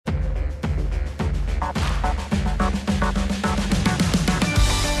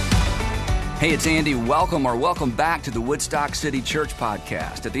Hey, it's Andy. Welcome back to the Woodstock City Church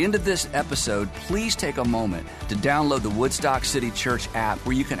podcast. At the end of this episode, please take a moment to download the Woodstock City Church app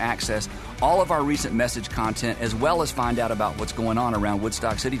where you can access all of our recent message content as well as find out about what's going on around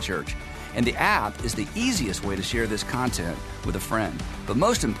Woodstock City Church. And the app is the easiest way to share this content with a friend. But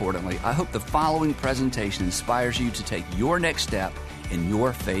most importantly, I hope the following presentation inspires you to take your next step in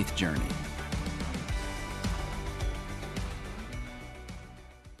your faith journey.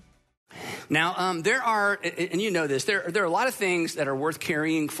 Now, there are, and you know this, there are a lot of things that are worth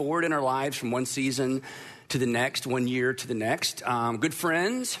carrying forward in our lives from one season to the next, 1 year to the next. Good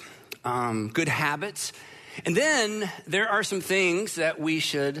friends, good habits. And then there are some things that we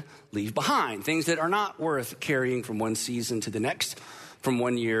should leave behind, things that are not worth carrying from one season to the next, from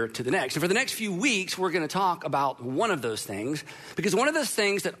 1 year to the next. And for the next few weeks, we're going to talk about one of those things, because one of those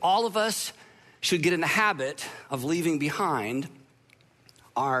things that all of us should get in the habit of leaving behind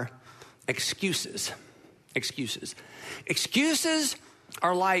are excuses. Excuses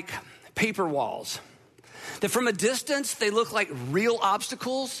are like paper walls that from a distance, they look like real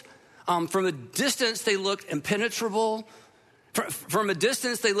obstacles. From a distance, they look impenetrable. From a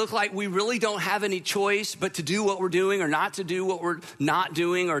distance, they look like we really don't have any choice but to do what we're doing or not to do what we're not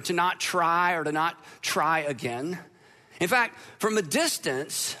doing, or to not try or to not try again. In fact, from a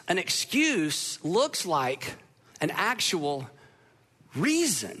distance, an excuse looks like an actual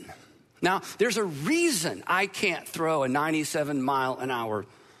reason. Now, there's a reason I can't throw a 97-mile-an-hour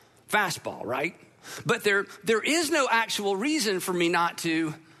fastball, right? But there is no actual reason for me not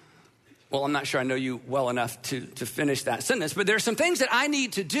to. Well, I'm not sure I know you well enough to finish that sentence, but there's some things that I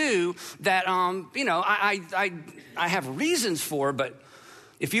need to do that, I have reasons for, but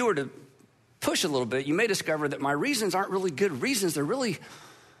if you were to push a little bit, you may discover that my reasons aren't really good reasons. They're really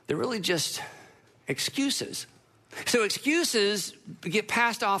just excuses. So excuses get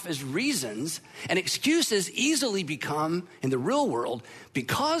passed off as reasons, and excuses easily become, in the real world,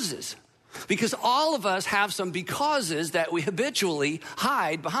 becauses. Because all of us have some becauses that we habitually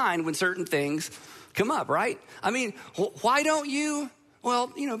hide behind when certain things come up, right? I mean, why don't you? Well,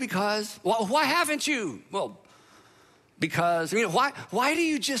 because. Well, why haven't you? Well, because. Why do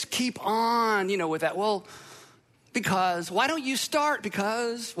you just keep on, with that? Well, because. Why don't you start?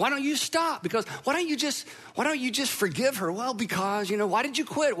 Because. Why don't you stop? Because. Why don't you just forgive her? Well, because, why did you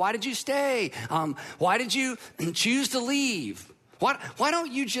quit? Why did you stay? Why did you choose to leave? Why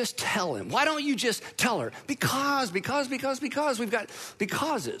don't you just tell him? Why don't you just tell her? Because. We've got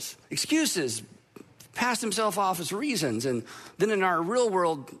becauses, excuses, pass themselves off as reasons. And then in our real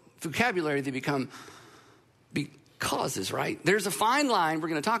world vocabulary, they become becauses, right? There's a fine line. We're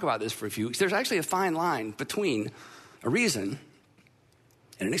going to talk about this for a few weeks. There's actually a fine line between a reason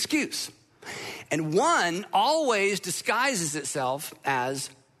and an excuse. And one always disguises itself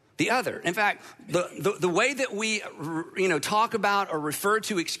as the other. In fact, the way that we, talk about or refer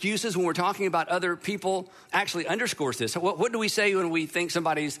to excuses when we're talking about other people actually underscores this. What do we say when we think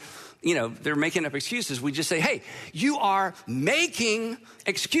somebody's, they're making up excuses? We just say, hey, you are making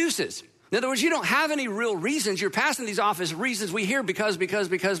excuses. In other words, you don't have any real reasons. You're passing these off as reasons. We hear because. But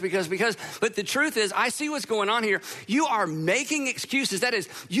the truth is, I see what's going on here. You are making excuses. That is,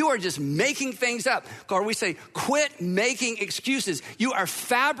 you are just making things up. Or we say, quit making excuses. You are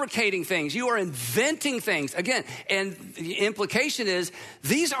fabricating things. You are inventing things. Again, and the implication is,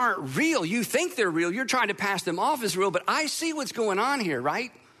 these aren't real. You think they're real. You're trying to pass them off as real. But I see what's going on here,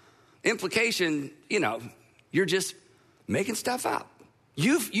 right? Implication, you're just making stuff up.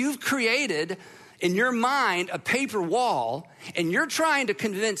 You've created in your mind a paper wall, and you're trying to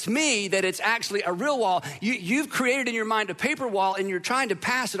convince me that it's actually a real wall. You've created in your mind a paper wall, and you're trying to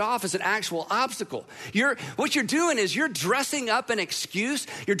pass it off as an actual obstacle. What you're doing is you're dressing up an excuse.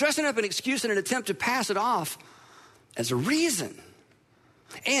 You're dressing up an excuse in an attempt to pass it off as a reason.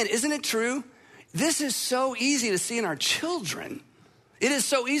 And isn't it true? This is so easy to see in our children. It is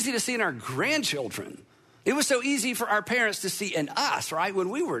so easy to see in our grandchildren. It was so easy for our parents to see in us, right,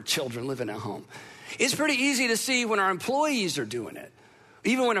 when we were children living at home. It's pretty easy to see when our employees are doing it,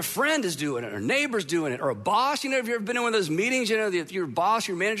 even when a friend is doing it, or neighbor's doing it, or a boss. If you've ever been in one of those meetings, if your boss,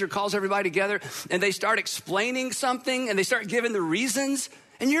 your manager calls everybody together, and they start explaining something, and they start giving the reasons,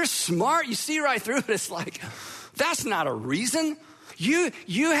 and you're smart, you see right through it. It's like, that's not a reason.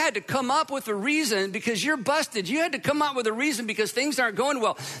 You had to come up with a reason because you're busted. You had to come up with a reason because things aren't going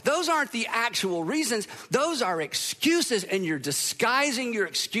well. Those aren't the actual reasons. Those are excuses, and you're disguising your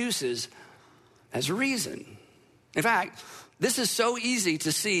excuses as a reason. In fact, this is so easy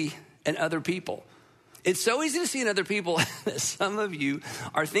to see in other people. It's so easy to see in other people that some of you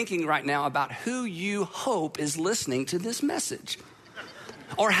are thinking right now about who you hope is listening to this message.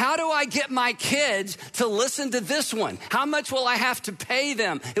 Or how do I get my kids to listen to this one? How much will I have to pay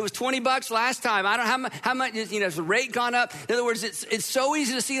them? It was $20 last time. I don't know how much, has the rate gone up? In other words, it's so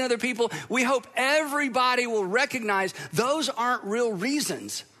easy to see in other people. We hope everybody will recognize those aren't real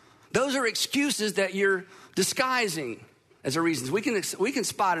reasons. Those are excuses that you're disguising as a reason. We can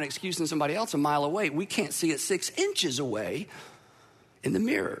spot an excuse in somebody else a mile away. We can't see it 6 inches away in the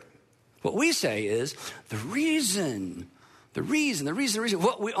mirror. What we say is the reason.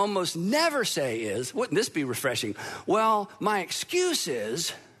 What we almost never say is, wouldn't this be refreshing? Well, my excuse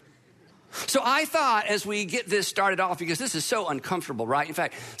is. So I thought as we get this started off, because this is so uncomfortable, right? In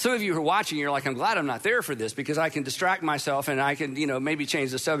fact, some of you who are watching, you're like, I'm glad I'm not there for this because I can distract myself and I can, maybe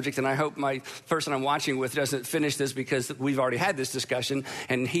change the subject. And I hope my person I'm watching with doesn't finish this because we've already had this discussion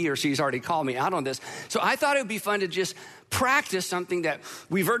and he or she's already called me out on this. So I thought it would be fun to just practice something that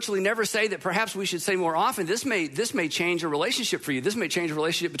we virtually never say that perhaps we should say more often. This may change a relationship for you. This may change a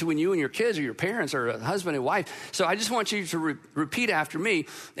relationship between you and your kids or your parents or a husband and wife. So I just want you to repeat after me.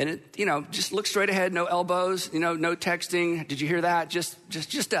 And just look straight ahead, no elbows, no texting. Did you hear that?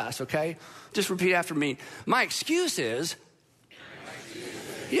 Just us, okay? Just repeat after me. My excuse is,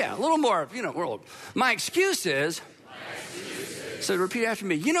 yeah, a little more, we're old. My excuse is, so repeat after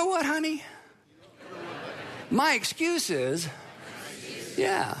me. You know what, honey? My excuse is,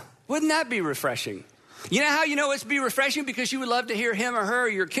 yeah, wouldn't that be refreshing? You know how you know it's be refreshing? Because you would love to hear him or her or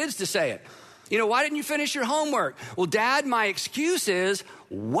your kids to say it. Why didn't you finish your homework? Well, Dad, my excuse is,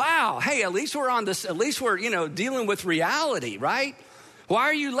 wow, hey, at least we're dealing with reality, right? Why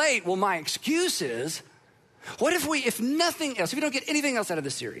are you late? Well, my excuse is, what if nothing else, if we don't get anything else out of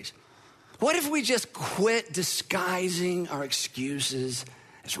this series, what if we just quit disguising our excuses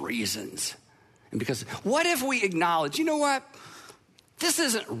as reasons? And because what if we acknowledge, you know what? This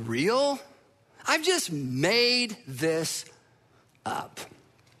isn't real. I've just made this up.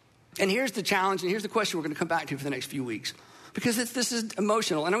 And here's the challenge, and here's the question we're going to come back to for the next few weeks. Because this is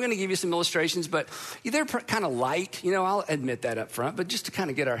emotional, and I'm going to give you some illustrations, but they're kind of light. I'll admit that up front, but just to kind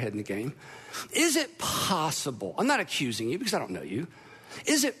of get our head in the game. Is it possible? I'm not accusing you because I don't know you.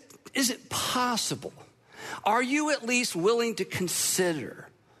 Is it possible? Are you at least willing to consider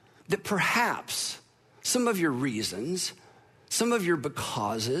that perhaps some of your reasons, some of your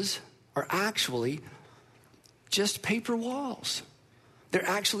becauses are actually just paper walls? They're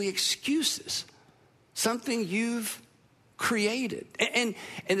actually excuses, something you've created. And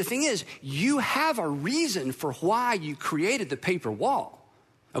the thing is, you have a reason for why you created the paper wall.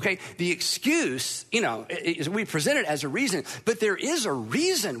 Okay, the excuse, we present it as a reason, but there is a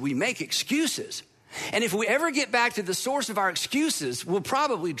reason we make excuses. And if we ever get back to the source of our excuses, we'll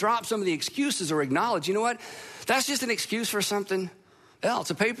probably drop some of the excuses or acknowledge, you know what? That's just an excuse for something else.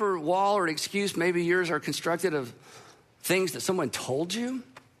 A paper wall or an excuse, maybe yours are constructed of things that someone told you.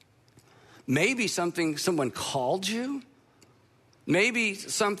 Maybe something someone called you. Maybe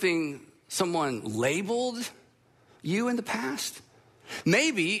something someone labeled you in the past.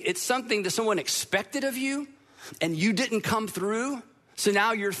 Maybe it's something that someone expected of you and you didn't come through. So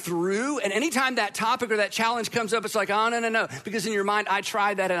now you're through, and anytime that topic or that challenge comes up, it's like, oh, no, because in your mind, I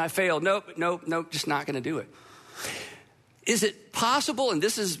tried that and I failed. Nope, just not going to do it. Is it possible, and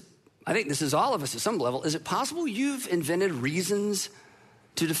I think this is all of us at some level, is it possible you've invented reasons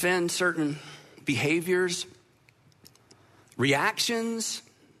to defend certain behaviors, reactions,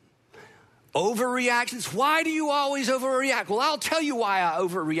 overreactions? Why do you always overreact? Well, I'll tell you why I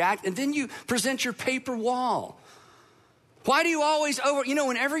overreact, and then you present your paper wall. Why do you always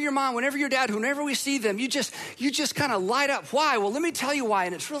whenever your mom, whenever your dad, whenever we see them, you just kind of light up. Why? Well, let me tell you why.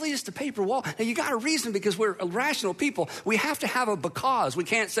 And it's really just a paper wall. Now, you got a reason because we're rational people. We have to have a because. We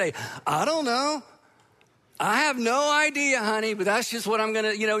can't say, I don't know. I have no idea, honey, but that's just what I'm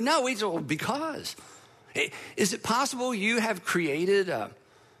going to, no, we just, because. Is it possible you have created a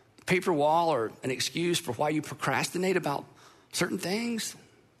paper wall or an excuse for why you procrastinate about certain things?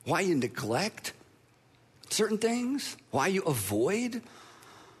 Why you neglect certain things? Why you avoid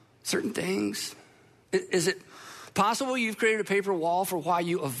certain things? Is it possible you've created a paper wall for why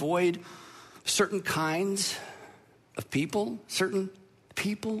you avoid certain kinds of people, certain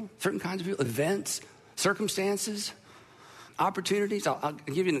kinds of people, events, circumstances, opportunities? I'll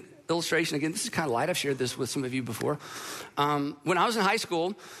give you an illustration. Again, this is kind of light. I've shared this with some of you before. When I was in high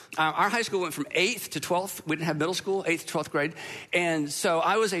school, our high school went from 8th to 12th. We didn't have middle school, 8th to 12th grade. And so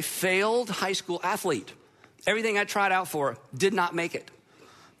I was a failed high school athlete. Everything I tried out for did not make it.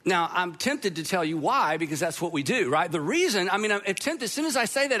 Now, I'm tempted to tell you why, because that's what we do, right? The reason, I'm tempted, as soon as I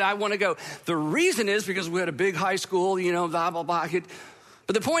say that, I want to go, the reason is because we had a big high school, blah, blah, blah.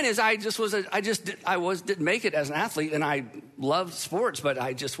 But the point is, I didn't make it as an athlete, and I loved sports, but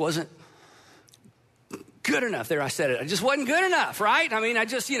I just wasn't good enough. There, I said it. I just wasn't good enough, right? I mean,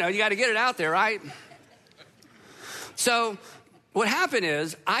 you got to get it out there, right? So what happened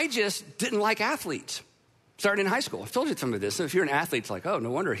is I just didn't like athletes. Starting in high school. I've told you some of this. So if you're an athlete, it's like, oh, no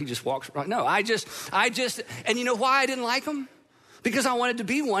wonder he just walks right. No, I just, and you know why I didn't like them? Because I wanted to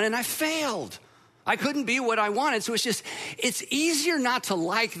be one and I failed. I couldn't be what I wanted. So it's easier not to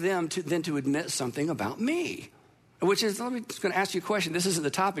like them than to admit something about me. Which is, I'm just going to ask you a question. This isn't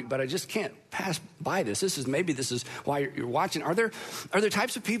the topic, but I just can't pass by this. This is why you're watching. Are there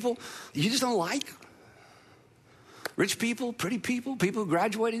types of people you just don't like? Rich people, pretty people, people who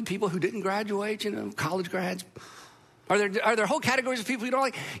graduated, people who didn't graduate, college grads. Are there whole categories of people you don't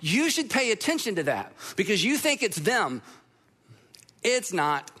like? You should pay attention to that because you think it's them. It's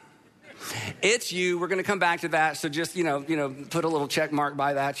not. It's you. We're going to come back to that. So just, put a little check mark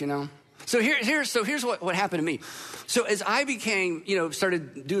by that, So here's what happened to me. So as I became,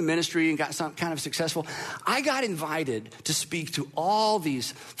 started doing ministry and got some kind of successful, I got invited to speak to all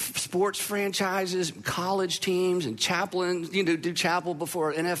these sports franchises, college teams, and chaplains, do chapel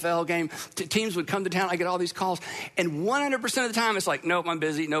before an NFL game. Teams would come to town. I get all these calls. And 100% of the time, it's like, nope, I'm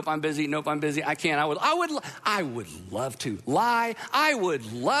busy. Nope, I'm busy. Nope, I'm busy. I can't. I would love to lie. I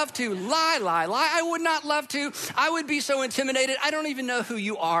would love to lie. I would not love to. I would be so intimidated. I don't even know who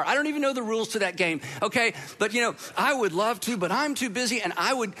you are. I don't even know the rules to that game, okay? But, I would love to, but I'm too busy, and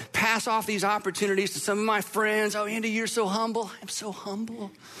I would pass off these opportunities to some of my friends. Oh, Andy, you're so humble. I'm so humble.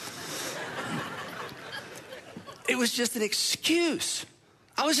 It was just an excuse.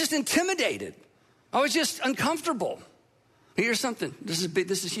 I was just intimidated. I was just uncomfortable. Here's something. This is big.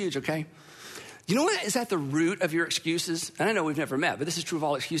 This is huge, okay? You know what is at the root of your excuses? And I know we've never met, but this is true of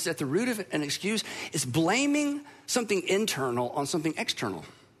all excuses. At the root of an excuse is blaming something internal on something external.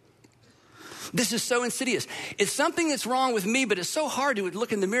 This is so insidious. It's something that's wrong with me, but it's so hard to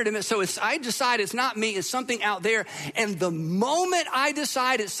look in the mirror to admit. So I decide it's not me, it's something out there. And the moment I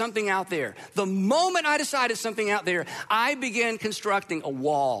decide it's something out there, I begin constructing a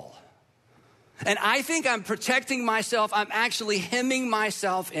wall. And I think I'm protecting myself. I'm actually hemming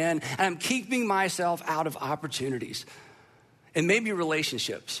myself in, and I'm keeping myself out of opportunities. And maybe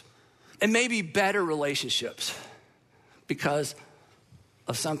relationships. And maybe better relationships. Because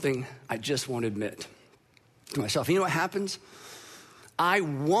of something I just won't admit to myself. You know what happens? I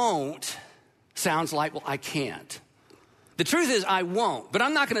won't sounds like, well, I can't. The truth is I won't, but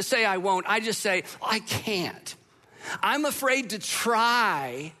I'm not going to say I won't. I just say, I can't. I'm afraid to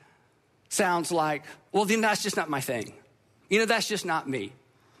try sounds like, well, then that's just not my thing. That's just not me.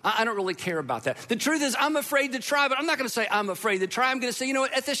 I don't really care about that. The truth is I'm afraid to try, but I'm not going to say I'm afraid to try. I'm going to say, you know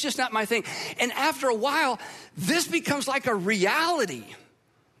what, that's just not my thing. And after a while, this becomes like a reality.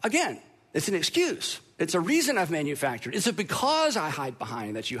 Again, it's an excuse. It's a reason I've manufactured. It's a because I hide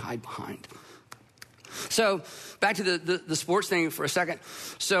behind that you hide behind. So back to the sports thing for a second.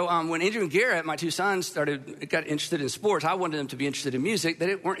 So when Andrew and Garrett, my two sons, got interested in sports, I wanted them to be interested in music.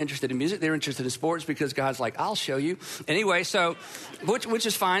 They weren't interested in music. They were interested in sports because God's like, I'll show you. Anyway, so which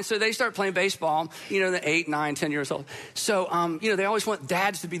is fine. So they start playing baseball, they're 8, 9, 10 years old. So, they always want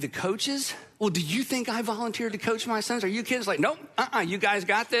dads to be the coaches. Well, do you think I volunteered to coach my sons? Are you kids like, nope, you guys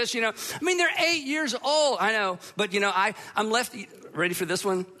got this, they're 8 years old. I know, but I'm left, ready for this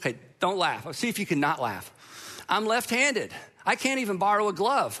one? Okay, don't laugh. I'll see if you can not laugh. I'm left-handed. I can't even borrow a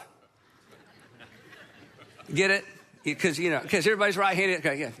glove. Get it? Because everybody's right-handed.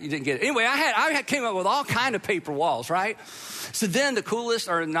 Okay, yeah, you didn't get it. Anyway, I came up with all kind of paper walls, right? So then the coolest,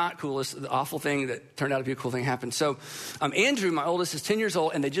 or not coolest, the awful thing that turned out to be a cool thing happened. So Andrew, my oldest, is 10 years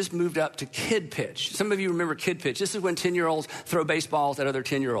old, and they just moved up to kid pitch. Some of you remember kid pitch. This is when 10-year-olds throw baseballs at other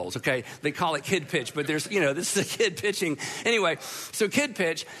 10-year-olds, okay? They call it kid pitch, but there's, this is a kid pitching. Anyway, so kid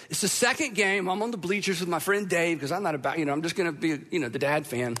pitch. It's the second game. I'm on the bleachers with my friend Dave, because I'm not about, I'm just going to be, the dad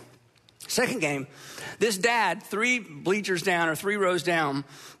fan. Second game, this dad, 3 bleachers down or 3 rows down,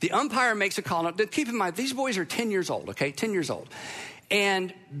 the umpire makes a call. Now, keep in mind, these boys are 10 years old, okay? 10 years old.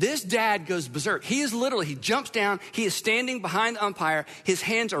 And this dad goes berserk. He jumps down. He is standing behind the umpire. His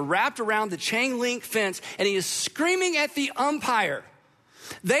hands are wrapped around the chain link fence, and he is screaming at the umpire.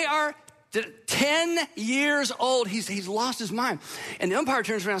 They are 10 years old. He's lost his mind. And the umpire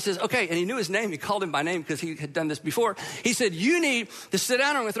turns around and says, okay, and he knew his name. He called him by name because he had done this before. He said, you need to sit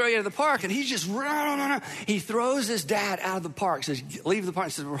down. I'm going to throw you out of the park. And he's just, he throws his dad out of the park. Says, leave the park.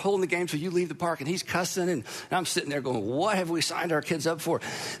 He says, we're holding the game, so you leave the park. And he's cussing. And I'm sitting there going, what have we signed our kids up for?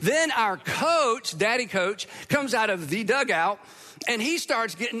 Then our coach, daddy coach, comes out of the dugout, and he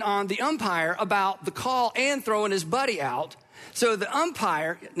starts getting on the umpire about the call and throwing his buddy out. So the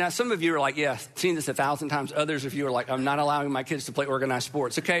umpire, now some of you are like, yeah, seen this 1,000 times. Others of you are like, I'm not allowing my kids to play organized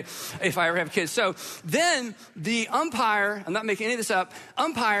sports, okay? If I ever have kids. So then the umpire, I'm not making any of this up,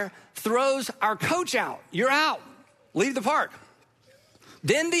 umpire throws our coach out. You're out. Leave the park.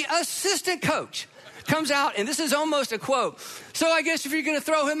 Then the assistant coach comes out, and this is almost a quote. So I guess if you're going to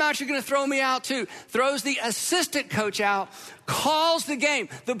throw him out, you're going to throw me out too. Throws the assistant coach out, calls the game.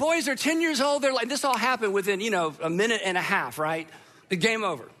 The boys are 10 years old. They're like, this all happened within, a minute and a half, right? The game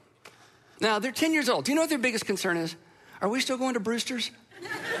over. Now, they're 10 years old. Do you know what their biggest concern is? Are we still going to Brewster's?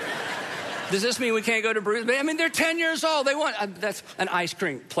 Does this mean we can't go to Brewster's? I mean, they're 10 years old. They want, that's an ice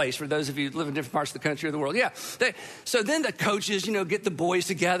cream place for those of you who live in different parts of the country or the world. Yeah. So then the coaches, get the boys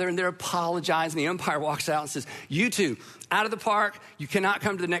together and they're apologizing. The umpire walks out and says, you two, out of the park. You cannot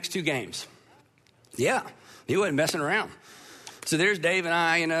come to the next 2 games. Yeah, he wasn't messing around. So there's Dave and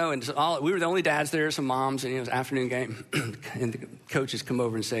I, and we were the only dads there, some moms, and it was an afternoon game. And the coaches come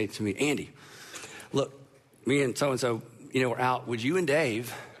over and say to me, Andy, look, me and so-and-so, we're out. Would you and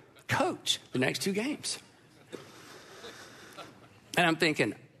Dave coach the next 2 games? And I'm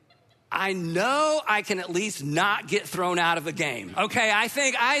thinking, I know I can at least not get thrown out of a game. Okay, I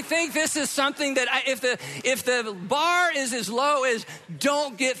think this is something that if the bar is as low as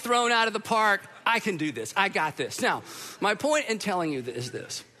don't get thrown out of the park, I can do this. I got this. Now, my point in telling you is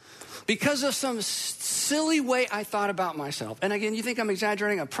this. Because of some silly way I thought about myself, and again, you think I'm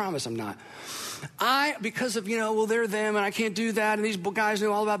exaggerating? I promise I'm not. Because of, they're them and I can't do that. And these guys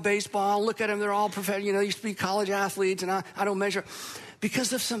know all about baseball. Look at them. They're all professional. They used to be college athletes and I don't measure.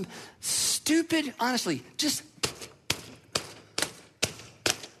 Because of some stupid, honestly, just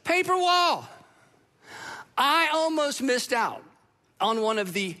paper wall. I almost missed out on one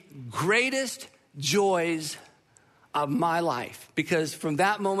of the greatest joys of my life. Because from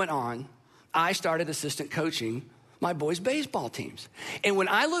that moment on, I started assistant coaching my boys' baseball teams. And when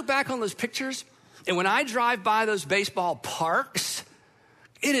I look back on those pictures, and when I drive by those baseball parks,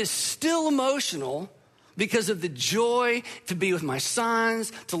 it is still emotional because of the joy to be with my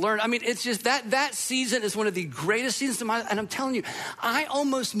sons, to learn. I mean, it's just that season is one of the greatest seasons of my life. And I'm telling you, I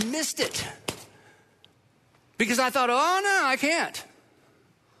almost missed it because I thought, oh no, I can't.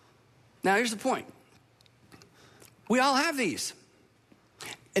 Now here's the point. We all have these.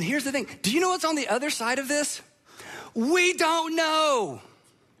 And here's the thing. Do you know what's on the other side of this? We don't know.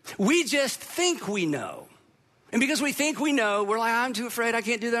 We just think we know. And because we think we know, we're like, I'm too afraid. I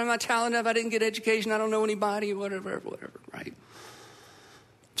can't do that. I'm not talented enough. I didn't get education. I don't know anybody, whatever, right?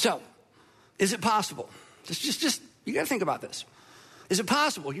 So, is it possible? Just you got to think about this. Is it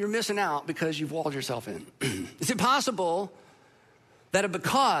possible you're missing out because you've walled yourself in? Is it possible that a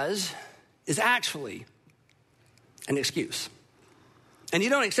because is actually an excuse? And you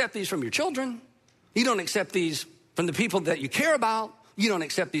don't accept these from your children. You don't accept these from the people that you care about. You don't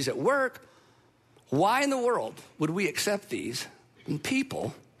accept these at work. Why in the world would we accept these from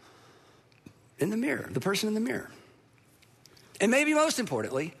people in the mirror, the person in the mirror? And maybe most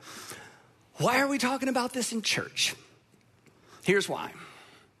importantly, why are we talking about this in church? Here's why.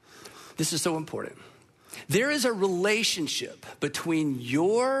 This is so important. There is a relationship between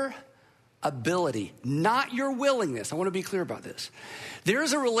your ability, not your willingness. I want to be clear about this. There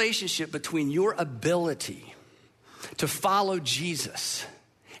is a relationship between your ability to follow Jesus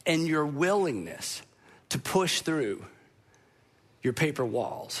and your willingness to push through your paper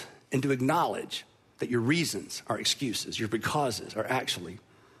walls and to acknowledge that your reasons are excuses, your becauses are actually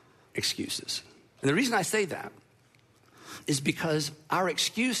excuses. And the reason I say that is because our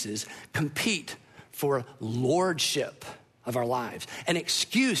excuses compete for lordship of our lives. An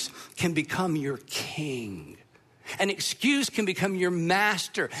excuse can become your king. An excuse can become your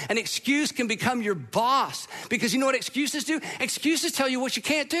master. An excuse can become your boss. Because you know what excuses do? Excuses tell you what you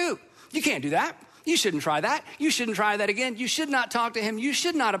can't do. You can't do that. You shouldn't try that. You shouldn't try that again. You should not talk to him. You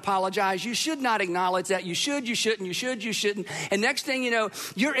should not apologize. You should not acknowledge that. You should, you shouldn't, you should, you shouldn't. And next thing you know,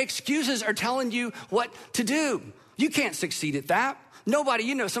 your excuses are telling you what to do. You can't succeed at that.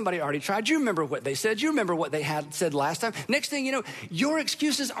 Nobody, somebody already tried. You remember what they said. You remember what they had said last time. Next thing you know, your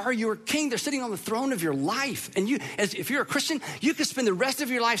excuses are your king. They're sitting on the throne of your life. And if you're a Christian, you could spend the rest of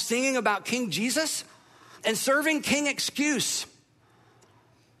your life singing about King Jesus and serving King Excuse.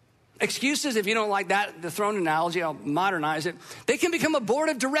 Excuses, if you don't like that, the throne analogy, I'll modernize it. They can become a board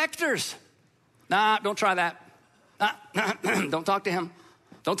of directors. Nah, don't try that. Don't talk to him.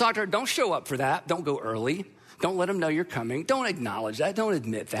 Don't talk to her. Don't show up for that. Don't go early. Don't let them know you're coming. Don't acknowledge that. Don't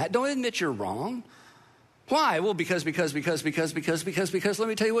admit that. Don't admit you're wrong. Why? Well, because let me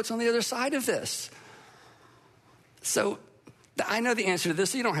tell you what's on the other side of this. So I know the answer to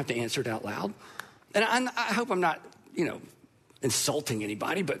this, so you don't have to answer it out loud. And I hope I'm not, insulting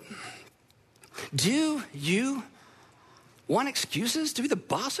anybody, but do you want excuses to be the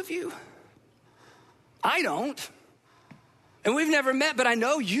boss of you? I don't. And we've never met, but I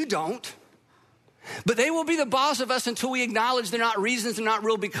know you don't. But they will be the boss of us until we acknowledge they're not reasons, they're not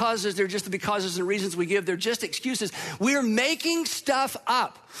real becauses, they're just the becauses and reasons we give. They're just excuses. We're making stuff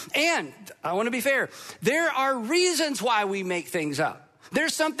up. And I want to be fair, there are reasons why we make things up.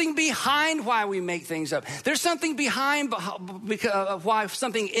 There's something behind why we make things up. There's something behind why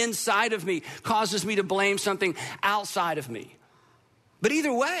something inside of me causes me to blame something outside of me. But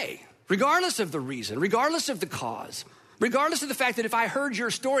either way, regardless of the reason, regardless of the cause, regardless of the fact that if I heard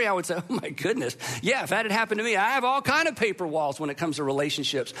your story, I would say, oh my goodness, yeah, if that had happened to me, I have all kind of paper walls when it comes to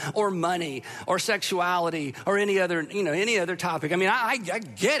relationships or money or sexuality or any other topic. I mean, I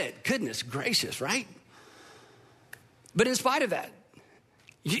get it. Goodness gracious, right? But in spite of that,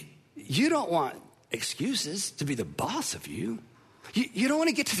 you don't want excuses to be the boss of you. You don't want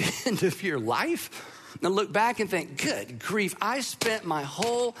to get to the end of your life and look back and think, good grief, I spent my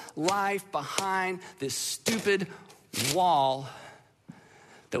whole life behind this stupid wall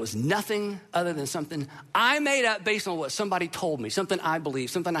that was nothing other than something I made up based on what somebody told me, something I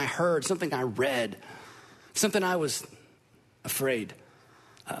believed, something I heard, something I read, something I was afraid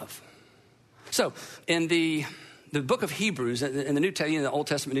of. So in the book of Hebrews, in the Old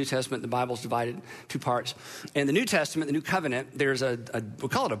Testament, New Testament, the Bible's divided two parts. In the New Testament, the New Covenant, there's we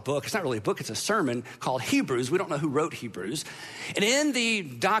call it a book. It's not really a book, it's a sermon called Hebrews. We don't know who wrote Hebrews. And in the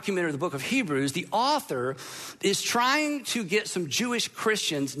document of the book of Hebrews, the author is trying to get some Jewish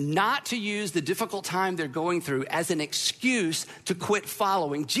Christians not to use the difficult time they're going through as an excuse to quit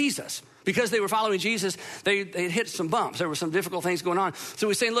following Jesus. Because they were following Jesus, they hit some bumps. There were some difficult things going on. So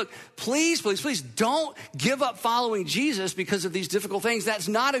we're saying, look, please don't give up following Jesus because of these difficult things. That's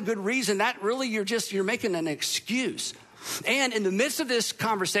not a good reason. That really, you're making an excuse. And in the midst of this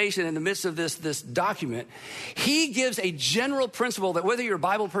conversation, in the midst of this document, he gives a general principle that whether you're a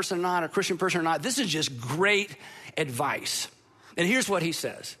Bible person or not, a Christian person or not, this is just great advice. And here's what he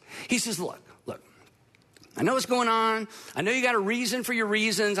says. He says, look, I know what's going on. I know you got a reason for your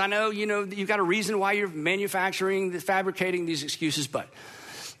reasons. I know, you've got a reason why you're fabricating these excuses, but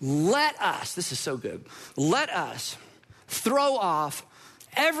let us, this is so good, let us throw off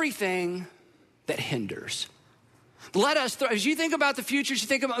everything that hinders. Let us, as you think about the future, as you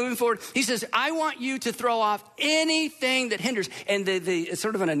think about moving forward, he says, I want you to throw off anything that hinders. And it's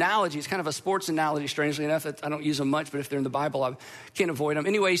sort of an analogy. It's kind of a sports analogy, strangely enough. I don't use them much, but if they're in the Bible, I can't avoid them.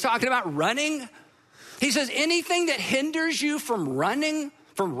 Anyway, he's talking about running. He says, anything that hinders you from running,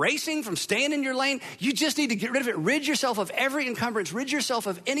 from racing, from staying in your lane, you just need to get rid of it. Rid yourself of every encumbrance. Rid yourself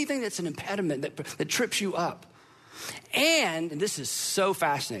of anything that's an impediment that trips you up. And this is so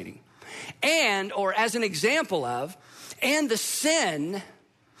fascinating, or as an example of, and the sin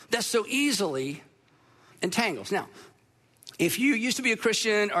that so easily entangles. Now, if you used to be a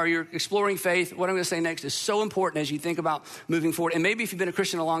Christian or you're exploring faith, what I'm going to say next is so important as you think about moving forward. And maybe if you've been a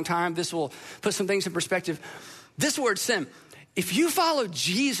Christian a long time, this will put some things in perspective. This word sin, if you follow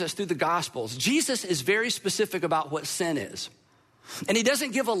Jesus through the Gospels, Jesus is very specific about what sin is. And he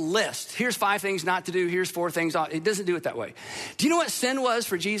doesn't give a list. Here's 5 things not to do. Here's 4 things. He doesn't do it that way. Do you know what sin was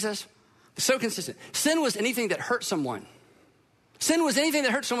for Jesus? It's so consistent. Sin was anything that hurt someone. Sin was anything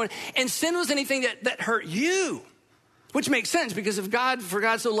that hurt someone. And sin was anything that hurt you. Which makes sense because for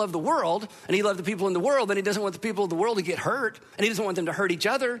God so loved the world and he loved the people in the world, then he doesn't want the people of the world to get hurt and he doesn't want them to hurt each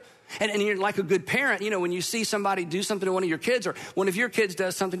other. And you're like a good parent, when you see somebody do something to one of your kids or one of your kids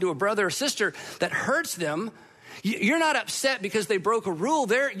does something to a brother or sister that hurts them, you're not upset because they broke a rule.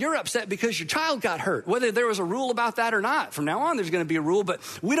 You're upset because your child got hurt, whether there was a rule about that or not. From now on, there's going to be a rule, but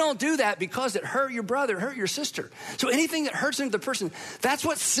we don't do that because it hurt your brother, hurt your sister. So anything that hurts another person, that's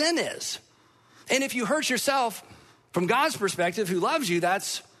what sin is. And if you hurt yourself, from God's perspective, who loves you,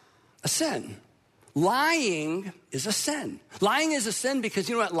 that's a sin. Lying is a sin. Lying is a sin because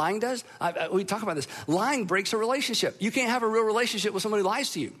you know what lying does? We talk about this. Lying breaks a relationship. You can't have a real relationship with somebody who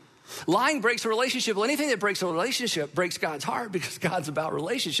lies to you. Lying breaks a relationship. Well, anything that breaks a relationship breaks God's heart because God's about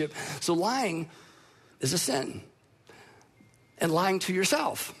relationship. So lying is a sin. And lying to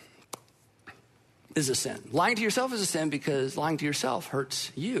yourself is a sin. Lying to yourself is a sin because lying to yourself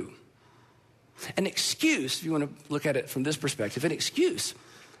hurts you. An excuse, if you want to look at it from this perspective, an excuse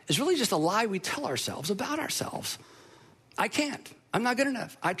is really just a lie we tell ourselves about ourselves. I can't. I'm not good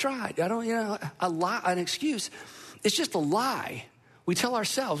enough. I tried. I don't, a lie, an excuse. It's just a lie we tell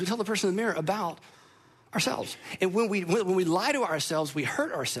ourselves. We tell the person in the mirror about ourselves. And when we lie to ourselves, we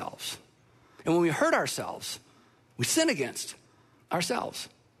hurt ourselves. And when we hurt ourselves, we sin against ourselves.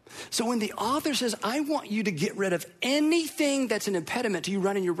 So when the author says, I want you to get rid of anything that's an impediment to you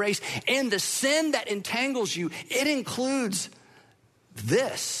running your race and the sin that entangles you, it includes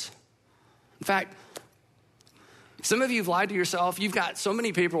this. In fact, some of you have lied to yourself. You've got so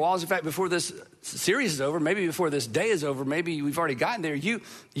many paper walls. In fact, before this series is over, maybe before this day is over, maybe we've already gotten there.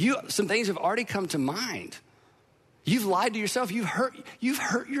 Some things have already come to mind. You've lied to yourself. You've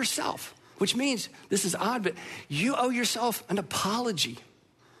hurt yourself, which means, this is odd, but you owe yourself an apology.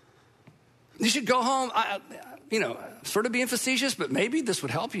 You should go home, sort of being facetious, but maybe this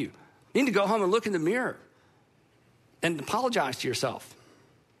would help you. You need to go home and look in the mirror and apologize to yourself.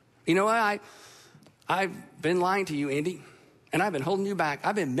 You know what? I've been lying to you, Andy, and I've been holding you back.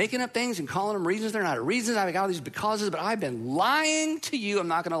 I've been making up things and calling them reasons. They're not reasons. I've got all these becauses, but I've been lying to you. I'm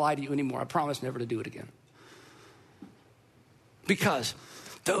not going to lie to you anymore. I promise never to do it again. Because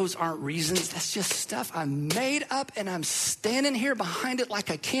those aren't reasons. That's just stuff I made up, and I'm standing here behind it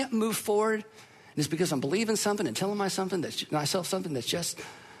like I can't move forward. And it's because I'm believing something and telling myself something that's just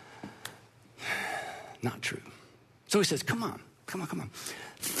not true. So he says, come on.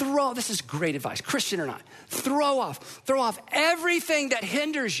 This is great advice, Christian or not. Throw off everything that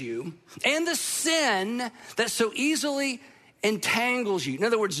hinders you and the sin that so easily entangles you. In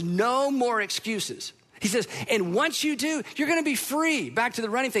other words, no more excuses. He says, and once you do, you're going to be free. Back to the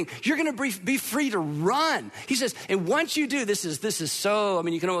running thing. You're going to be free to run. He says, and once you do, this is so,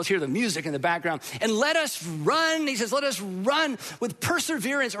 you can almost hear the music in the background. And let us run, he says, let us run with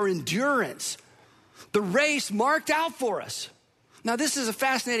perseverance or endurance. The race marked out for us. Now, this is a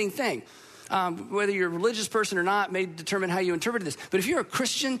fascinating thing. Whether you're a religious person or not may determine how you interpret this. But if you're a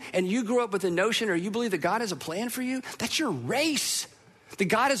Christian and you grew up with the notion or you believe that God has a plan for you, that's your race. That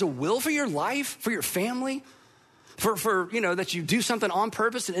God has a will for your life, for your family, for that you do something on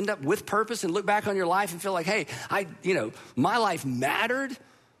purpose and end up with purpose and look back on your life and feel like, hey, my life mattered.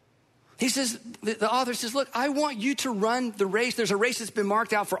 He says, the author says, look, I want you to run the race. There's a race that's been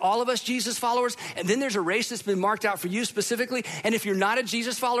marked out for all of us Jesus followers, and then there's a race that's been marked out for you specifically. And if you're not a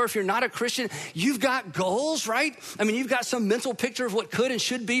Jesus follower, if you're not a Christian, you've got goals, right? You've got some mental picture of what could and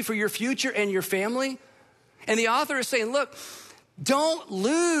should be for your future and your family. And the author is saying, look, don't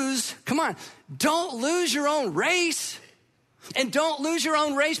lose your own race. And don't lose your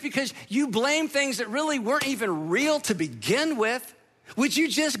own race because you blame things that really weren't even real to begin with. Would you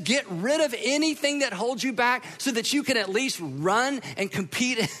just get rid of anything that holds you back so that you can at least run and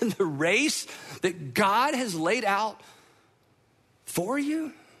compete in the race that God has laid out for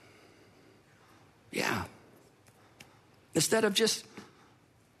you? Yeah. Instead of just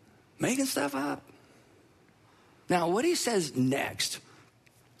making stuff up. Now, what he says next,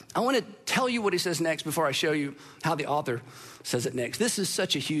 I want to tell you what he says next before I show you how the author says it next. This is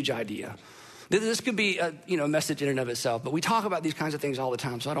such a huge idea. This could be a message in and of itself, but we talk about these kinds of things all the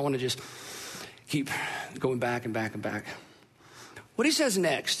time, so I don't want to just keep going back and back and back. What he says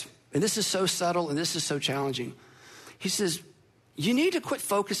next, and this is so subtle and this is so challenging, he says, you need to quit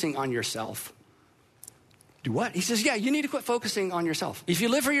focusing on yourself. Do what? He says, yeah, you need to quit focusing on yourself. If you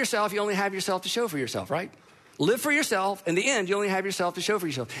live for yourself, you only have yourself to show for yourself, right? Live for yourself. In the end, you only have yourself to show for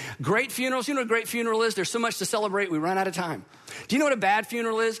yourself. Great funerals. You know what a great funeral is? There's so much to celebrate, we run out of time. Do you know what a bad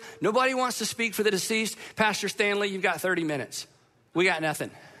funeral is? Nobody wants to speak for the deceased. Pastor Stanley, you've got 30 minutes. We got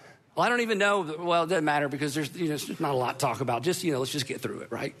nothing. Well, I don't even know. Well, it doesn't matter because there's not a lot to talk about. Just, let's just get through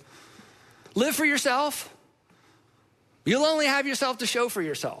it, right? Live for yourself. You'll only have yourself to show for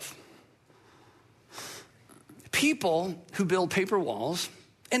yourself. People who build paper walls,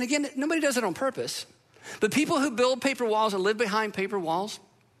 and again, nobody does it on purpose, but people who build paper walls and live behind paper walls,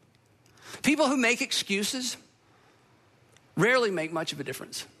 people who make excuses, rarely make much of a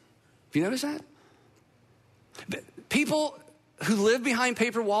difference. Have you noticed that? People who live behind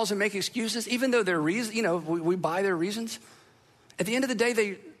paper walls and make excuses, even though their reasons, we buy their reasons, at the end of the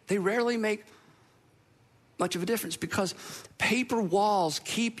day, they rarely make much of a difference because paper walls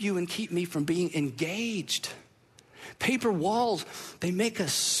keep you and keep me from being engaged. Paper walls, they make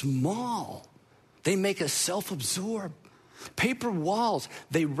us small. They make us self-absorbed. Paper walls,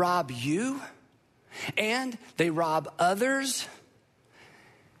 they rob you and they rob others.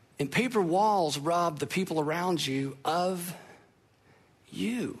 And paper walls rob the people around you of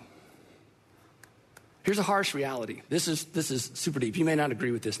you. Here's a harsh reality. This is super deep. You may not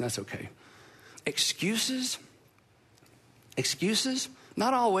agree with this, and that's okay. Excuses,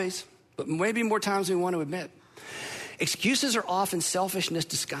 not always, but maybe more times than we want to admit. Excuses are often selfishness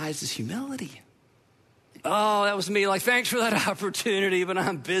disguised as humility. Oh, that was me. Like, thanks for that opportunity, but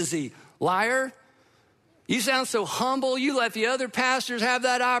I'm busy. Liar. You sound so humble. You let the other pastors have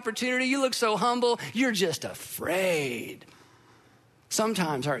that opportunity. You look so humble. You're just afraid.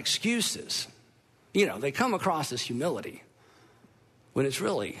 sometimes our excuses, they come across as humility when it's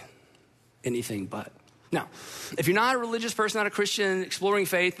really anything but. Now, if you're not a religious person, not a Christian, exploring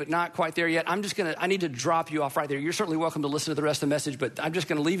faith, but not quite there yet, I need to drop you off right there. You're certainly welcome to listen to the rest of the message, but I'm just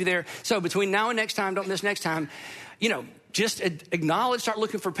going to leave you there. So between now and next time, don't miss next time, just acknowledge, start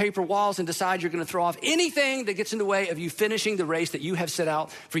looking for paper walls and decide you're going to throw off anything that gets in the way of you finishing the race that you have set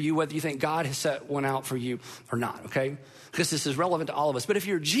out for you, whether you think God has set one out for you or not, okay? Because this is relevant to all of us. But if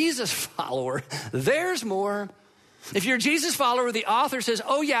you're a Jesus follower, there's more. If you're a Jesus follower, the author says,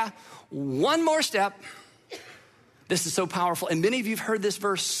 oh yeah, one more step. This is so powerful. And many of you have heard this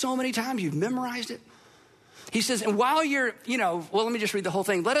verse so many times, you've memorized it. He says, and while you're, let me just read the whole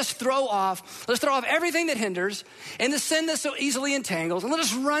thing. Let's throw off everything that hinders and the sin that so easily entangles. And let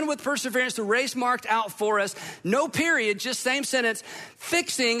us run with perseverance the race marked out for us. No period, just same sentence.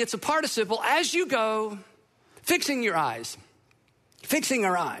 Fixing, it's a participle, as you go, fixing our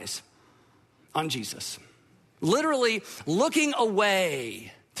eyes on Jesus. Literally looking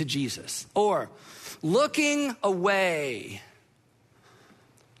away to Jesus, or looking away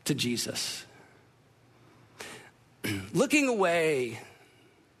to Jesus. Looking away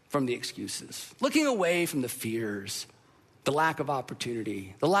from the excuses, looking away from the fears, the lack of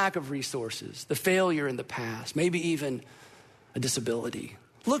opportunity, the lack of resources, the failure in the past, maybe even a disability.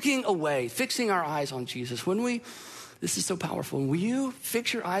 Looking away, fixing our eyes on Jesus. This is so powerful. When you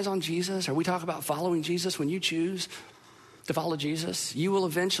fix your eyes on Jesus, or we talk about following Jesus, when you choose to follow Jesus, you will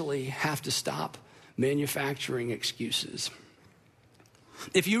eventually have to stop manufacturing excuses.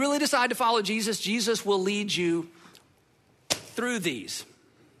 If you really decide to follow Jesus, Jesus will lead you through these.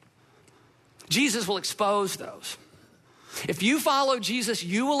 Jesus will expose those. If you follow Jesus,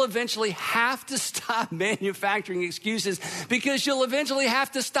 you will eventually have to stop manufacturing excuses, because you'll eventually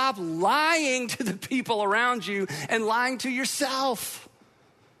have to stop lying to the people around you and lying to yourself.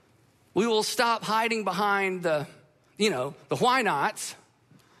 We will stop hiding behind the why nots.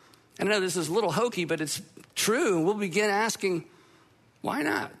 And I know this is a little hokey, but it's true. And we'll begin asking, why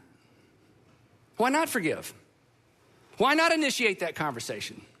not? Why not forgive? Why not initiate that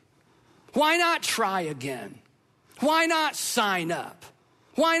conversation? Why not try again? Why not sign up?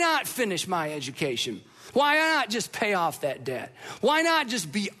 Why not finish my education? Why not just pay off that debt? Why not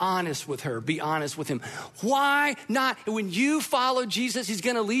just be honest with her, be honest with him? Why not? When you follow Jesus, he's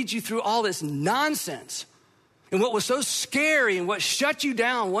going to lead you through all this nonsense. And what was so scary and what shut you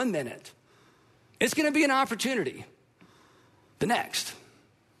down one minute, it's going to be an opportunity the next,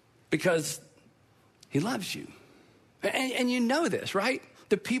 because he loves you. And you know this, right?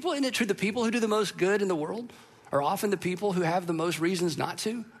 The people, isn't it true, the people who do the most good in the world are often the people who have the most reasons not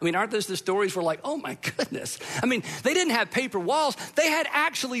to? I mean, aren't those the stories where like, oh my goodness. I mean, they didn't have paper walls. They had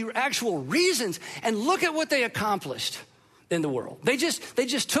actual reasons. And look at what they accomplished in the world. They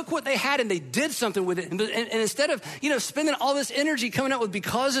just took what they had and they did something with it. And instead of, spending all this energy coming up with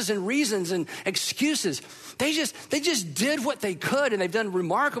becauses and reasons and excuses, they just did what they could, and they've done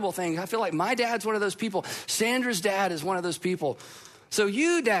remarkable things. I feel like my dad's one of those people. Sandra's dad is one of those people. So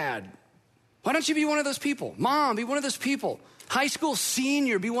you, Dad, why don't you be one of those people? Mom, be one of those people. High school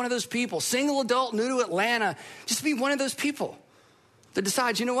senior, be one of those people. Single adult, new to Atlanta, just be one of those people that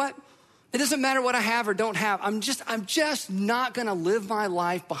decides, you know what? It doesn't matter what I have or don't have. I'm just not going to live my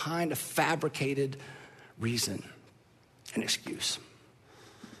life behind a fabricated reason and excuse.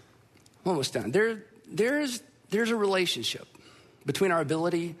 I'm almost done. There's a relationship between our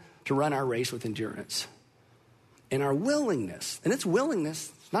ability to run our race with endurance and our willingness, and it's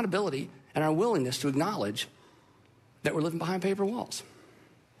willingness, it's not ability, and our willingness to acknowledge that we're living behind paper walls.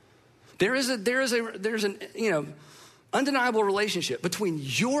 There's an undeniable relationship between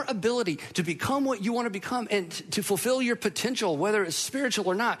your ability to become what you want to become and to fulfill your potential, whether it's spiritual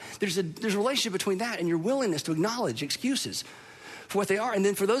or not. There's a relationship between that and your willingness to acknowledge excuses for what they are. And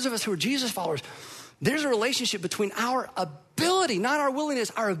then for those of us who are Jesus followers, there's a relationship between our ability, not our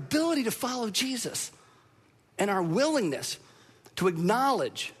willingness, our ability to follow Jesus, and our willingness to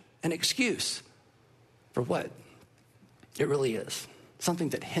acknowledge an excuse for what it really is, something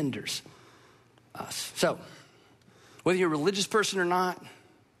that hinders us. So, whether you're a religious person or not,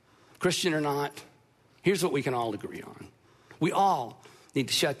 Christian or not, here's what we can all agree on. We all need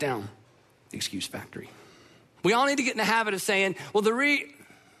to shut down the excuse factory. We all need to get in the habit of saying, well,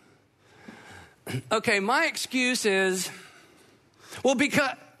 my excuse is,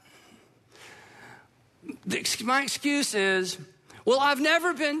 my excuse is, I've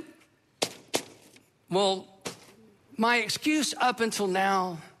never been, my excuse up until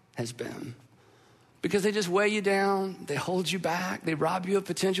now has been, because they just weigh you down, they hold you back, they rob you of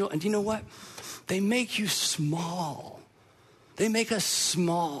potential, and you know what? They make you small. They make us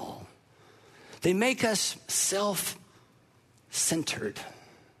small. They make us self-centered.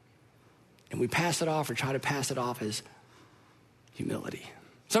 And we pass it off or try to pass it off as humility.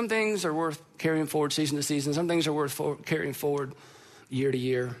 Some things are worth carrying forward season to season. Some things are worth carrying forward year to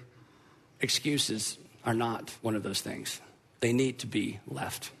year. Excuses are not one of those things. They need to be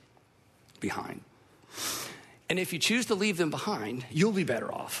left behind. And if you choose to leave them behind, you'll be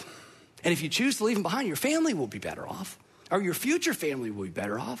better off. And if you choose to leave them behind, your family will be better off, or your future family will be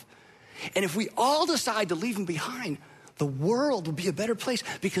better off. And if we all decide to leave them behind, the world will be a better place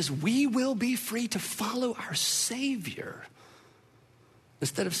because we will be free to follow our Savior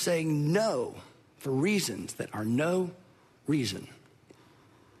instead of saying no for reasons that are no reason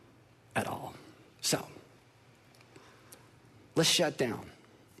at all. So, let's shut down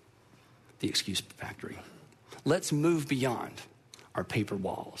the excuse factory. Let's move beyond our paper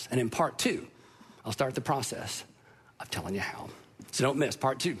walls. And in part 2, I'll start the process of telling you how. So don't miss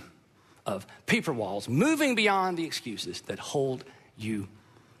part 2 of paper walls, moving beyond the excuses that hold you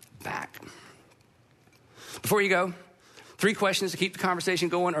back. Before you go, 3 questions to keep the conversation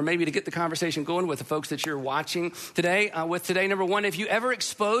going, or maybe to get the conversation going with the folks that you're watching today. Number 1, if you ever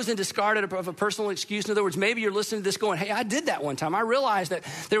exposed and discarded a personal excuse, in other words, maybe you're listening to this going, hey, I did that one time. I realized that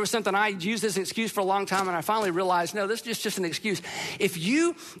there was something I used as an excuse for a long time, and I finally realized, no, this is just an excuse. If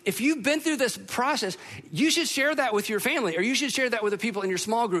you've been through this process, you should share that with your family, or you should share that with the people in your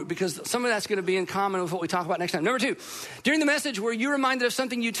small group, because some of that's going to be in common with what we talk about next time. Number 2, during the message, were you reminded of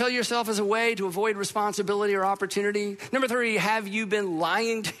something you tell yourself as a way to avoid responsibility or opportunity? Number 3, have you been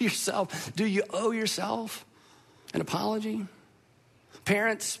lying to yourself? Do you owe yourself an apology?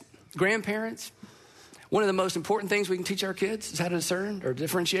 Parents, grandparents, one of the most important things we can teach our kids is how to discern or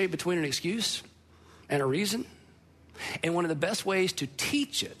differentiate between an excuse and a reason. And one of the best ways to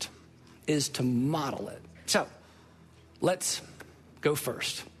teach it is to model it. So let's go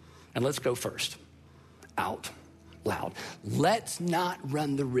first. And let's go first out loud. Let's not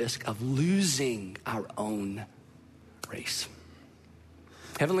run the risk of losing our own race.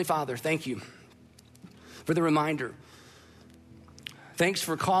 Heavenly Father, thank you for the reminder. Thanks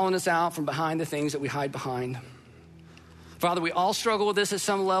for calling us out from behind the things that we hide behind. Father, we all struggle with this at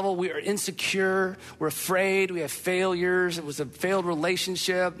some level. We are insecure. We're afraid. We have failures. It was a failed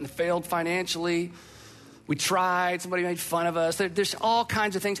relationship and failed financially. We tried. Somebody made fun of us. There's all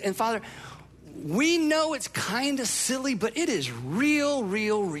kinds of things. And Father, we know it's kind of silly, but it is real,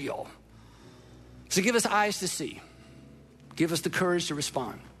 real, real. So give us eyes to see. Give us the courage to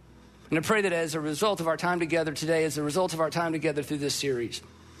respond. And I pray that as a result of our time together today, as a result of our time together through this series,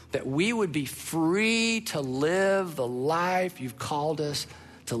 that we would be free to live the life you've called us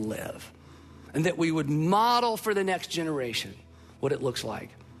to live. And that we would model for the next generation what it looks like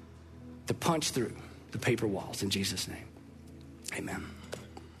to punch through the paper walls. In Jesus' name, amen.